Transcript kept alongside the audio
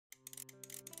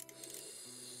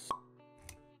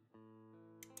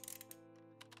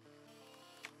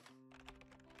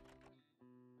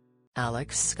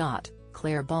Alex Scott,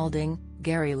 Claire Balding,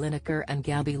 Gary Lineker and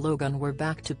Gabby Logan were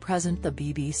back to present the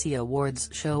BBC Awards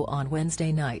show on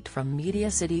Wednesday night from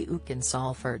Media City UK in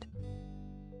Salford.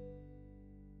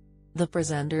 The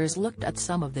presenters looked at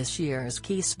some of this year's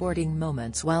key sporting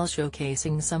moments while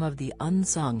showcasing some of the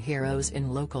unsung heroes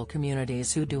in local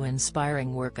communities who do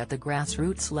inspiring work at the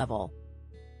grassroots level.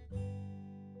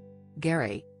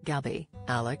 Gary, Gabby,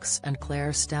 Alex and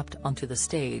Claire stepped onto the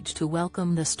stage to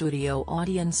welcome the studio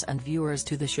audience and viewers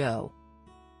to the show.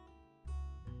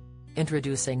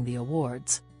 Introducing the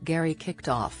awards, Gary kicked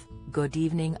off, "Good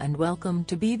evening and welcome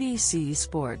to BBC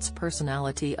Sports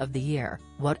Personality of the Year,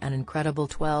 what an incredible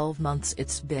 12 months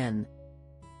it's been.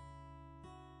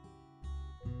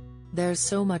 There's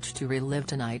so much to relive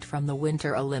tonight, from the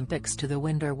Winter Olympics to the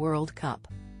Winter World Cup."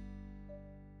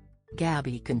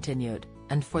 Gabby continued,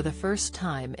 "And for the first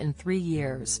time in 3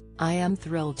 years, I am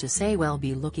thrilled to say we'll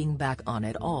be looking back on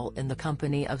it all in the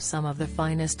company of some of the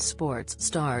finest sports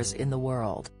stars in the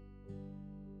world.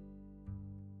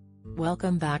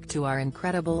 Welcome back to our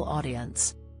incredible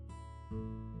audience.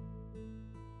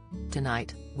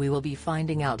 Tonight, we will be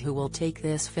finding out who will take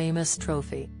this famous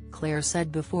trophy," Claire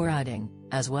said before adding,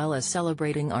 "as well as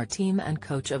celebrating our team and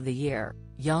Coach of the Year,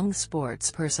 Young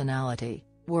Sports Personality,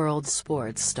 World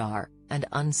Sports Star, and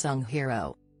Unsung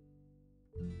Hero.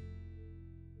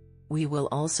 We will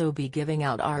also be giving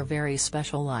out our very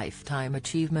special Lifetime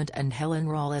Achievement and Helen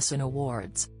Rawlinson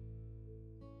Awards."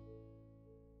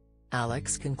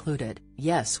 Alex concluded,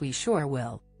 "Yes, we sure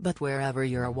will, but wherever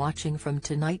you're watching from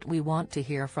tonight, we want to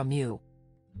hear from you.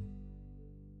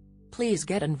 Please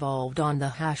get involved on the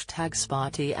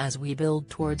 #Spotty as we build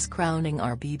towards crowning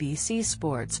our BBC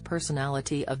Sports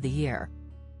Personality of the Year."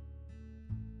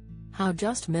 How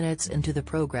just minutes into the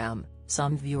programme,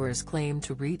 some viewers claimed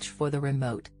to reach for the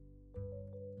remote.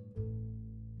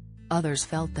 Others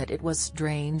felt that it was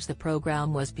strange the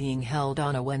programme was being held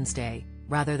on a Wednesday,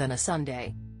 rather than a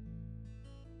Sunday.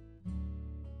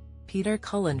 Peter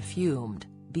Cullen fumed,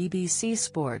 "BBC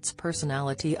Sports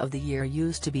Personality of the Year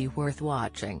used to be worth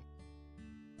watching.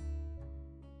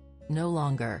 No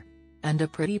longer. And a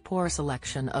pretty poor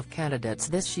selection of candidates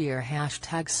this year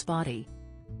 #Spotty.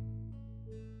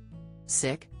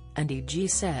 Sick," and EG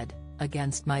said,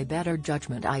 "Against my better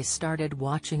judgment I started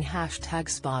watching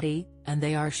 #Spotty, and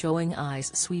they are showing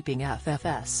eyes sweeping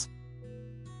FFS.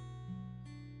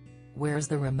 Where's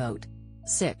the remote?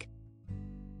 Sick."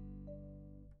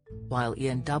 While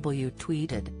Ian W.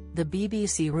 tweeted, "The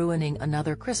BBC ruining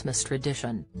another Christmas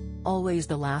tradition. Always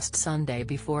the last Sunday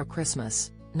before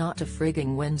Christmas, not a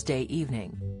frigging Wednesday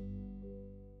evening.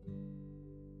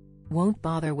 Won't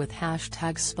bother with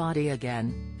 #Spotty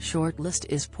again, shortlist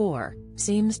is poor,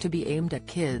 seems to be aimed at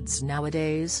kids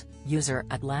nowadays," user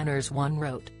 @Lanners1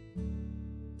 wrote.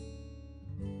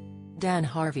 Dan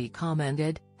Harvey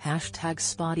commented,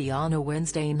 "#Spotty on a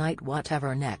Wednesday night,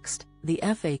 whatever next, the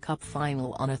FA Cup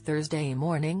final on a Thursday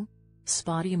morning?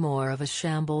 Spotty more of a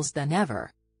shambles than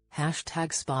ever.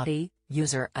 #Spotty,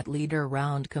 user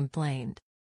 @LeaderRound complained."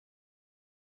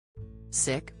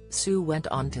 Sick, Sue went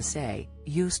on to say,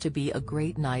 "Used to be a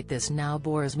great night, this now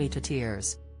bores me to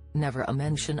tears. Never a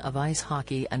mention of ice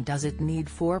hockey, and does it need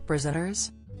 4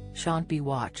 presenters? Shan't be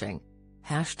watching.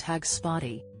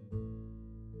 #Spotty.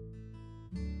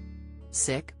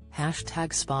 Sick,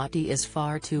 #Spotty is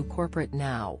far too corporate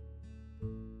now.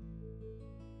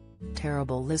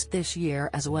 Terrible list this year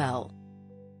as well.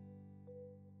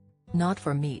 Not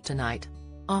for me tonight.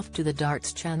 Off to the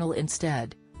Darts channel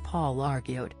instead," Paul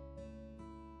argued.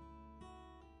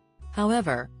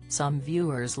 However, some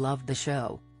viewers loved the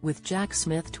show, with Jack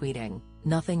Smith tweeting,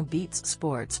 "Nothing beats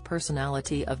Sports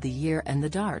Personality of the Year and the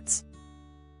Darts.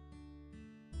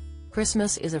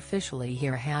 Christmas is officially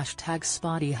here.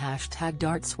 #Spotty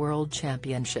 #Darts World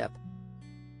Championship."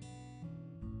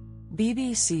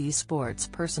 BBC Sports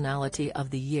Personality of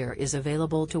the Year is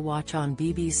available to watch on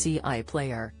BBC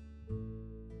iPlayer,